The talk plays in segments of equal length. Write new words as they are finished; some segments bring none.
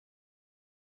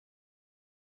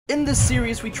In this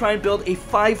series, we try and build a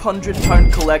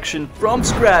 £500 collection from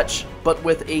scratch, but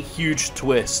with a huge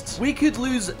twist. We could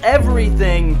lose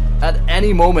everything at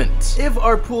any moment. If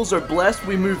our pools are blessed,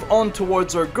 we move on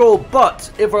towards our goal, but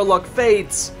if our luck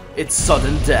fades, it's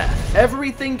sudden death.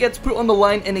 Everything gets put on the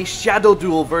line in a shadow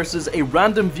duel versus a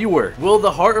random viewer. Will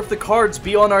the heart of the cards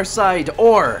be on our side,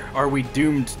 or are we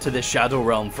doomed to the Shadow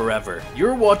Realm forever?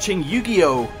 You're watching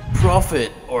Yu-Gi-Oh!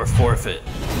 Profit or Forfeit.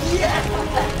 Yes!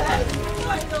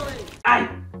 Finally! Aye!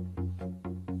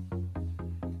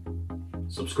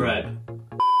 Subscribe.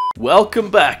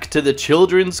 Welcome back to the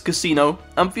Children's Casino.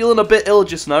 I'm feeling a bit ill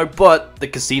just now, but the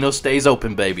casino stays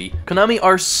open, baby. Konami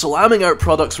are slamming out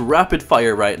products rapid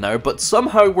fire right now, but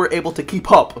somehow we're able to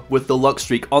keep up with the luck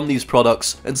streak on these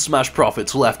products and smash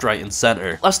profits left, right, and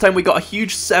center. Last time we got a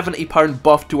huge £70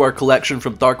 buff to our collection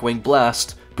from Darkwing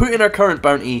Blast, putting our current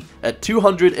bounty at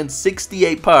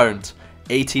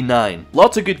 £268.89.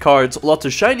 Lots of good cards, lots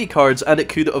of shiny cards, and it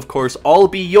could of course all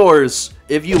be yours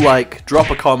if you like, drop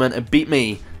a comment and beat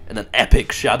me in an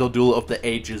epic shadow duel of the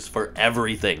ages for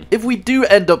everything. If we do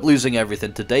end up losing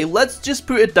everything today, let's just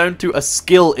put it down to a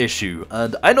skill issue,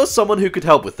 and I know someone who could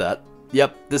help with that.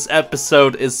 Yep, this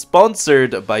episode is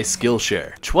sponsored by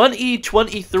Skillshare.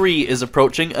 2023 is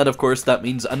approaching, and of course that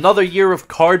means another year of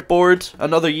cardboard,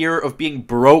 another year of being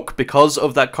broke because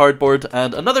of that cardboard,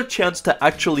 and another chance to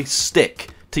actually stick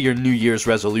to your New Year's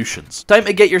resolutions. Time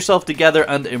to get yourself together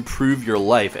and improve your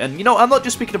life. And you know, I'm not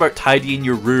just speaking about tidying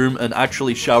your room and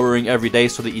actually showering every day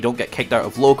so that you don't get kicked out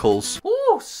of locals.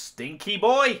 Ooh, stinky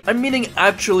boy! I'm meaning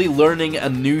actually learning a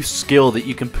new skill that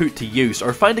you can put to use,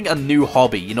 or finding a new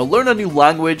hobby. You know, learn a new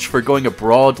language for going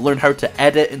abroad, learn how to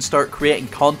edit and start creating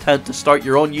content to start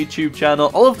your own YouTube channel.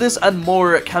 All of this and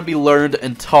more can be learned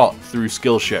and taught through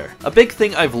Skillshare. A big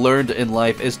thing I've learned in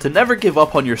life is to never give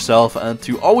up on yourself and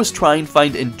to always try and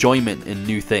find enjoyment in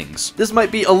new things. This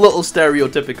might be a little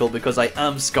stereotypical because I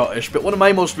am Scottish, but one of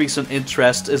my most recent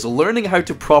interests is learning how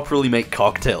to properly make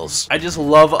cocktails. I just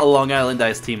love a Long Island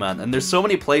iced tea, man, and there's so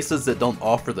many places that don't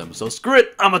offer them, so screw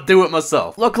it, I'ma do it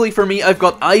myself. Luckily for me, I've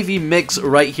got Ivy Mix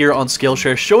right here on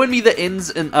Skillshare showing me the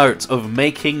ins and outs of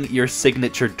making your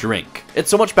signature drink. It's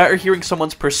so much better hearing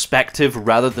someone's perspective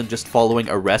rather than just following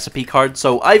a recipe card,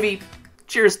 so Ivy,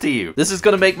 cheers to you. This is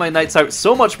gonna make my nights out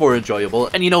so much more enjoyable,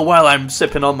 and you know, while I'm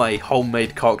sipping on my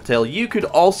homemade cocktail, you could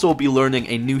also be learning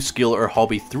a new skill or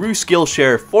hobby through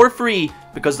Skillshare for free,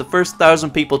 because the first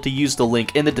 1,000 people to use the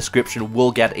link in the description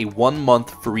will get a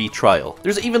 1-month free trial.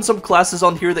 There's even some classes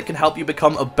on here that can help you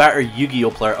become a better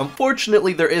Yu-Gi-Oh player.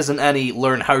 Unfortunately, there isn't any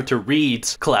learn how to read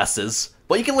classes,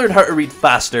 but you can learn how to read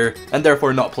faster and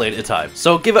therefore not play at a time.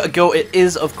 So give it a go. It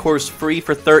is of course free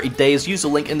for 30 days. Use the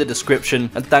link in the description,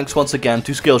 and thanks once again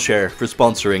to Skillshare for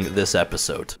sponsoring this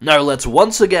episode. Now let's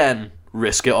once again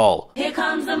risk it all. Here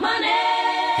comes the money!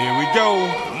 Here we go,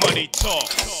 money talk.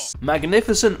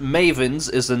 Magnificent Mavens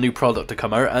is the new product to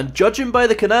come out, and judging by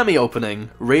the Konami opening,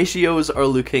 ratios are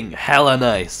looking hella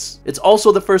nice. It's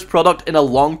also the first product in a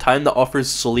long time that offers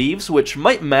sleeves, which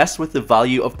might mess with the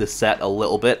value of the set a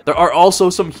little bit. There are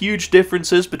also some huge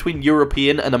differences between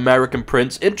European and American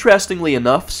prints, interestingly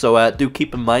enough, so do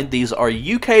keep in mind these are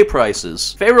UK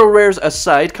prices. Pharaoh Rares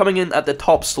aside, coming in at the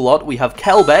top slot, we have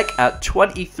Kelbeck at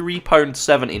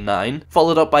 £23.79,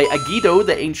 followed up by Agido,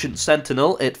 the Ancient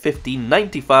Sentinel, at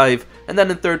 $15.95, and then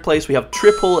in third place we have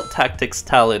Triple Tactics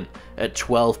Talent at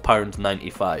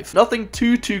 £12.95. Nothing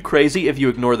too crazy if you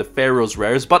ignore the Pharaoh's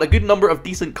Rares, but a good number of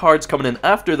decent cards coming in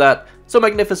after that. So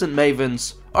Magnificent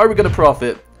Mavens, are we gonna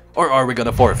profit or are we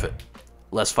gonna forfeit?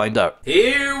 Let's find out.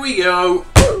 Here we go.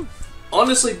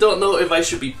 Honestly don't know if I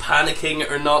should be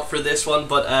panicking or not for this one,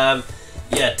 but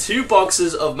yeah, 2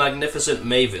 boxes of Magnificent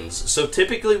Mavens. So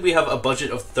typically we have a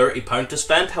budget of £30 to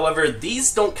spend, however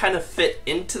these don't kind of fit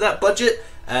into that budget.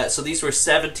 So these were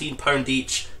 £17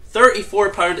 each.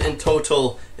 £34 in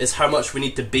total is how much we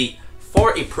need to beat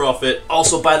for a profit.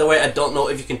 Also, by the way, I don't know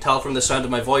if you can tell from the sound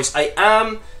of my voice, I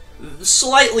am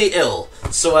slightly ill.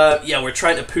 So yeah, we're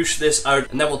trying to push this out,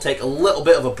 and then we'll take a little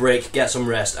bit of a break, get some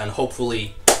rest, and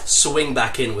hopefully swing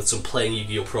back in with some playing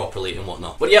Yu-Gi-Oh properly and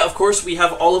whatnot. But yeah, of course, we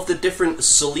have all of the different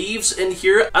sleeves in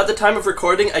here. At the time of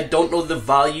recording, I don't know the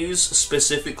values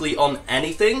specifically on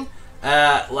anything.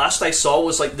 Last I saw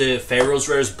was like the Pharaoh's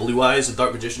Rares Blue Eyes, a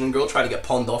Dark Magician Girl, trying to get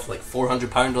pawned off like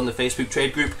 £400 on the Facebook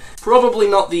trade group. Probably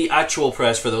not the actual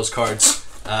price for those cards.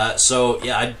 So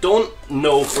yeah, I don't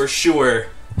know for sure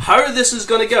how this is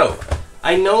gonna go.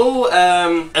 I know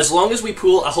as long as we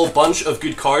pull a whole bunch of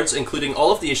good cards, including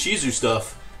all of the Ishizu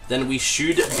stuff, then we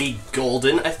should be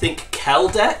golden. I think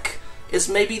Keldeck is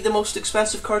maybe the most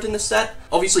expensive card in the set.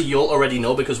 Obviously, you'll already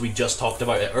know because we just talked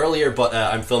about it earlier, but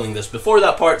I'm filming this before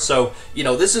that part, so, you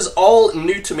know, this is all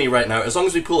new to me right now. As long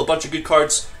as we pull a bunch of good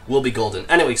cards, we'll be golden.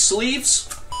 Anyway, sleeves.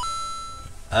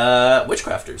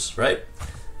 Witchcrafters, right?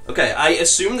 Okay, I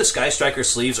assume the Sky Striker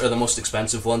sleeves are the most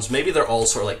expensive ones. Maybe they're all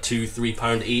sort of like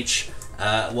 £2–3 each.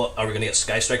 What, are we gonna get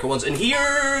Sky Striker ones in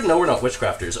here? No, we're not.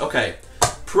 Witchcrafters. Okay.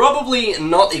 Probably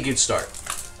not a good start.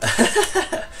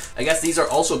 I guess these are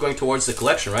also going towards the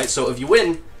collection, right? So if you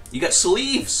win, you get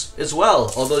sleeves as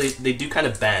well. Although they do kind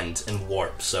of bend and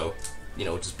warp, so, you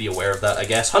know, just be aware of that, I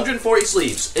guess. 140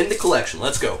 sleeves in the collection.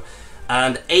 Let's go.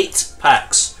 And 8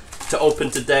 packs to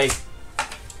open today.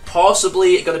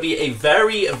 Possibly going to be a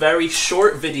very, very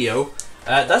short video.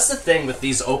 That's the thing with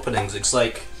these openings. It's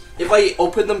like, if I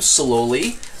open them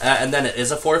slowly, and then it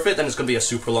is a forfeit, then it's going to be a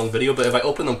super long video. But if I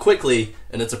open them quickly,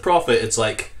 and it's a profit, it's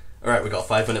like, alright, we got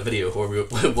a 5-minute video.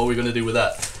 What are we going to do with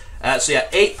that? So yeah,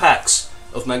 8 packs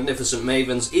of Magnificent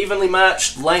Mavens. Evenly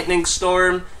matched, Lightning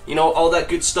Storm, you know, all that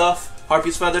good stuff.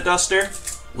 Harpy's Feather Duster.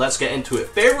 Let's get into it.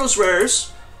 Pharaoh's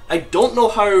Rares. I don't know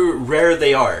how rare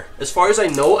they are. As far as I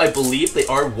know, I believe they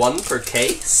are 1 per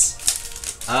case.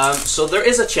 So there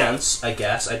is a chance, I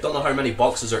guess. I don't know how many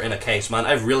boxes are in a case, man.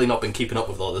 I've really not been keeping up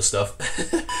with all this stuff.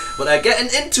 But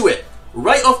getting into it,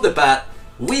 right off the bat,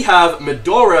 we have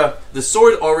Medora, the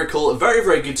Sword Oracle. A very,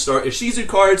 very good start. Ishizu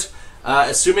card,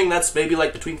 assuming that's maybe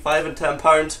like between £5 and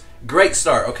 £10. Great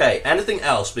start. Okay, anything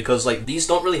else? Because like these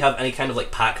don't really have any kind of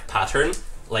like pack pattern,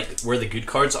 like where the good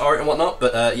cards are and whatnot,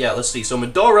 but yeah, let's see. So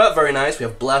Medora, very nice. We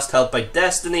have Blast Held by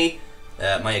Destiny,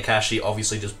 Mayakashi,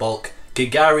 obviously just bulk,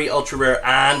 Gigari, ultra rare,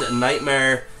 and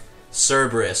Nightmare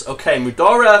Cerberus. Okay,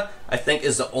 Medora, I think,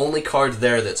 is the only card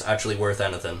there that's actually worth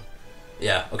anything.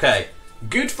 Yeah, okay.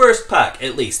 Good first pack,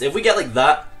 at least. If we get like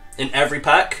that in every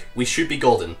pack, we should be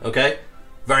golden, okay?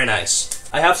 Very nice.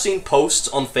 I have seen posts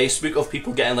on Facebook of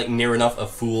people getting like near enough a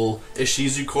full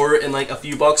Ishizu core in like a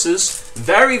few boxes.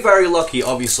 Very, very lucky,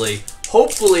 obviously.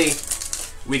 Hopefully,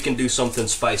 we can do something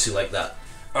spicy like that.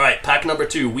 Alright, pack number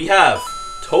 2. We have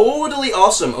Totally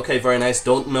Awesome. Okay, very nice.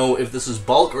 Don't know if this is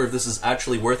bulk or if this is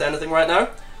actually worth anything right now.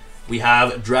 We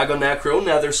have Dragonecro,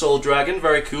 Nether Soul Dragon.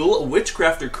 Very cool.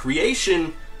 Witchcrafter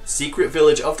Creation, Secret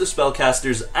Village of the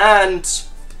Spellcasters, and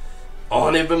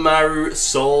Onibimaru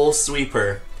Soul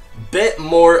Sweeper. Bit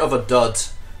more of a dud,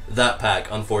 that pack,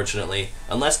 unfortunately.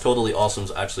 Unless Totally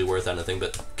Awesome's actually worth anything,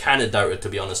 but kinda doubt it, to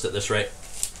be honest, at this rate.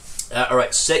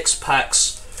 Alright, 6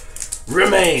 packs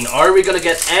remain. Are we gonna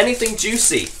get anything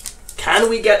juicy? Can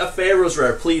we get a Pharaoh's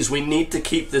Rare? Please, we need to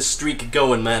keep this streak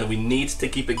going, man. We need to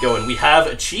keep it going. We have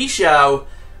a Chixiao,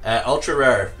 ultra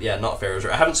rare. Yeah, not Pharaoh's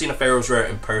Rare. I haven't seen a Pharaoh's Rare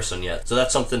in person yet, so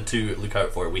that's something to look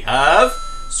out for. We have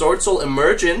Sword Soul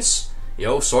Emergence.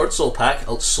 Yo, Sword Soul pack,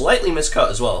 slightly miscut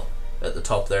as well at the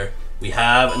top there. We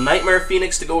have Nightmare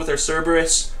Phoenix to go with our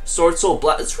Cerberus, Sword Soul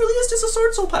Black. This really is just a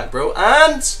Sword Soul pack, bro.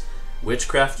 And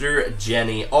Witchcrafter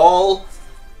Jenny, all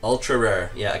ultra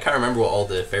rare. Yeah, I can't remember what all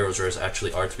the Pharaoh's Rares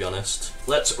actually are, to be honest.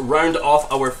 Let's round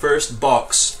off our first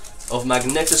box of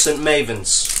Magnificent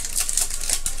Mavens.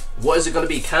 What is it going to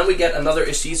be? Can we get another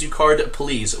Ishizu card,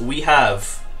 please? We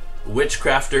have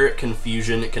Witchcrafter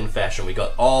Confusion Confession. We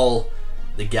got all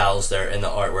the gals there in the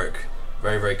artwork.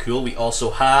 Very, very cool. We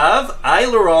also have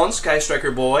Aileron, Sky Striker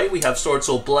Boy. We have Sword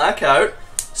Soul Blackout,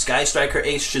 Sky Striker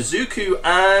Ace Shizuku,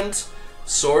 and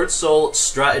Sword Soul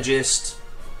Strategist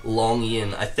Long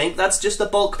Yin. I think that's just a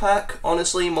bulk pack,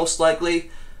 honestly, most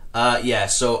likely. Yeah,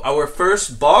 so our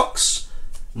first box,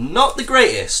 not the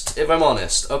greatest, if I'm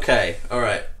honest. Okay,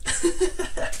 alright.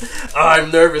 Oh,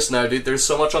 I'm nervous now, dude. There's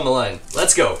so much on the line.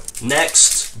 Let's go.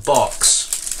 Next box.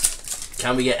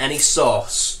 Can we get any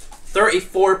sauce?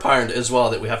 £34 as well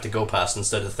that we have to go past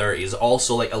instead of 30 is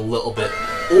also like a little bit.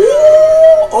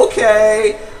 Ooh,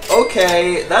 okay,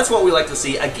 okay, that's what we like to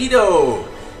see. Agido,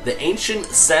 the Ancient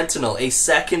Sentinel, a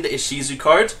second Ishizu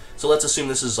card. So let's assume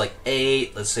this is like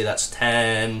 8. Let's say that's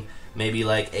 10, maybe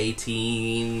like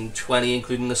 18, 20,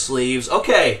 including the sleeves.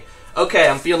 Okay, okay,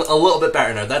 I'm feeling a little bit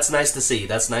better now. That's nice to see.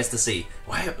 That's nice to see.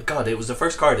 Why? God, it was the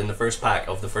first card in the first pack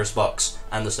of the first box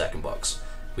and the second box.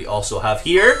 We also have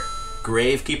here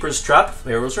Gravekeeper's Trap,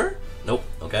 Pharaoh's Rare? Nope,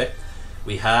 okay.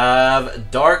 We have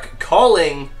Dark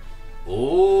Calling.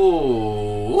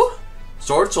 Ooh.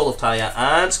 Sword Soul of Taya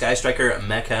and Sky Striker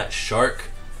Mecha Shark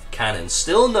Cannon.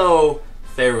 Still no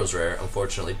Pharaoh's Rare,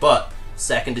 unfortunately, but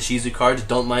second Ishizu card,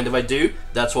 don't mind if I do.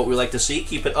 That's what we like to see.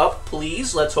 Keep it up,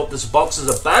 please. Let's hope this box is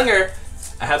a banger.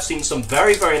 I have seen some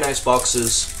very, very nice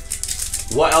boxes.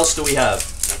 What else do we have?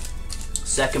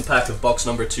 Second pack of box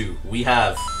number 2. We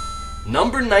have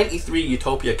number 93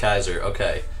 Utopia Kaiser.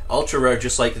 Okay. ultra rare,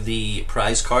 just like the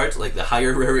prize card, like the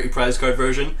higher rarity prize card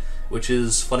version, which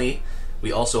is funny.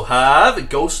 We also have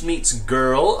Ghost Meets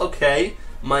Girl, okay.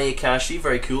 Mayakashi,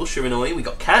 very cool. Shiranui. We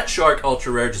got Cat Shark,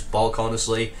 ultra rare, just bulk,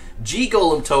 honestly. G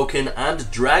Golem token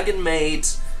and Dragon Maid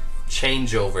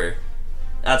changeover.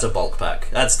 That's a bulk pack.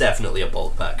 That's definitely a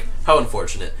bulk pack. How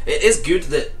unfortunate. It is good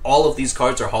that all of these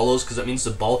cards are holos, because that means the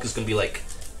bulk is going to be like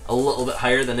a little bit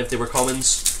higher than if they were commons.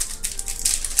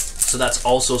 So that's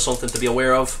also something to be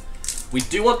aware of. We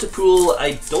do want to pull,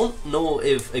 I don't know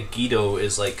if Agido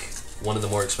is like one of the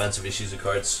more expensive issues of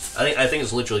cards. I think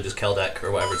it's literally just Keldek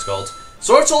or whatever it's called.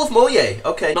 Sword Soul of Moye.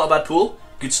 Okay, not a bad pool.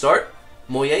 Good start.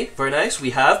 Moye, very nice. We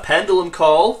have Pendulum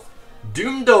Call,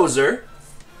 Doomdozer,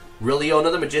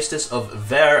 Riliona the Magistus of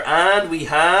Ver, and we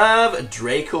have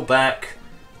Draco back,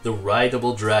 the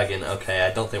Rideable Dragon. Okay,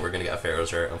 I don't think we're going to get a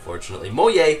Pharaoh's Heart, unfortunately.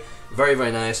 Moye, very,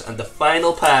 very nice. And the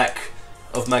final pack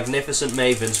of Magnificent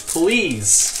Mavens,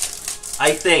 please.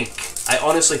 I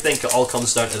honestly think it all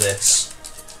comes down to this.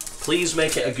 Please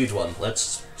make it a good one.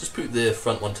 Let's just put the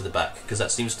front one to the back, because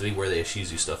that seems to be where the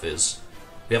Ishizu stuff is.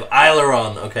 We have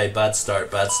Aileron. Okay, bad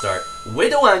start, bad start.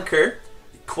 Widow Anchor,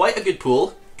 quite a good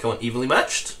pool. Come on, evenly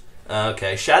matched.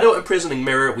 Okay, Shadow Imprisoning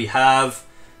Mirror. We have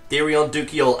Darion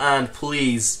Dukiel, and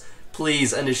please,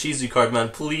 please, an Ishizu card, man.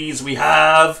 Please, we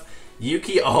have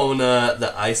Yuki Onna,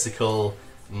 the Icicle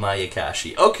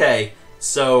Mayakashi. Okay,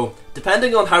 so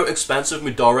depending on how expensive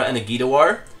Mudora and Agido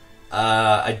are,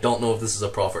 I don't know if this is a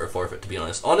profit or forfeit, to be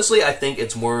honest. Honestly, I think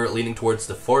it's more leaning towards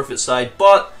the forfeit side,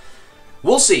 but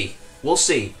we'll see. We'll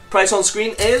see. Price on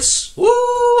screen is... Woo!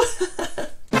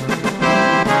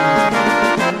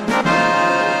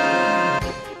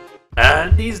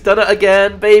 And he's done it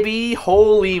again, baby.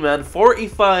 Holy man,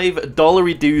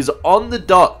 $45 dues on the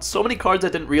dot. So many cards I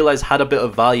didn't realize had a bit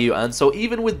of value, and so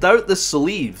even without the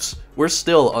sleeves, we're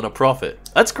still on a profit.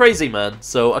 That's crazy, man.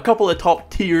 So a couple of top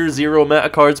tier 0 meta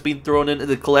cards being thrown into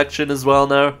the collection as well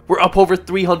now. We're up over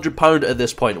 £300 at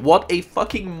this point. What a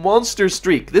fucking monster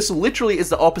streak. This literally is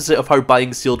the opposite of how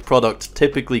buying sealed product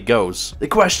typically goes. The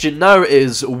question now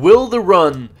is, will the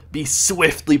run be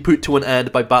swiftly put to an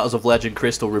end by Battles of Legend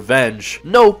Crystal Revenge?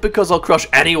 No, because I'll crush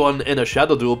anyone in a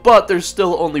Shadow Duel, but there's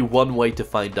still only one way to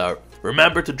find out.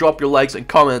 Remember to drop your likes and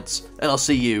comments, and I'll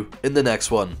see you in the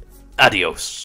next one. Adios.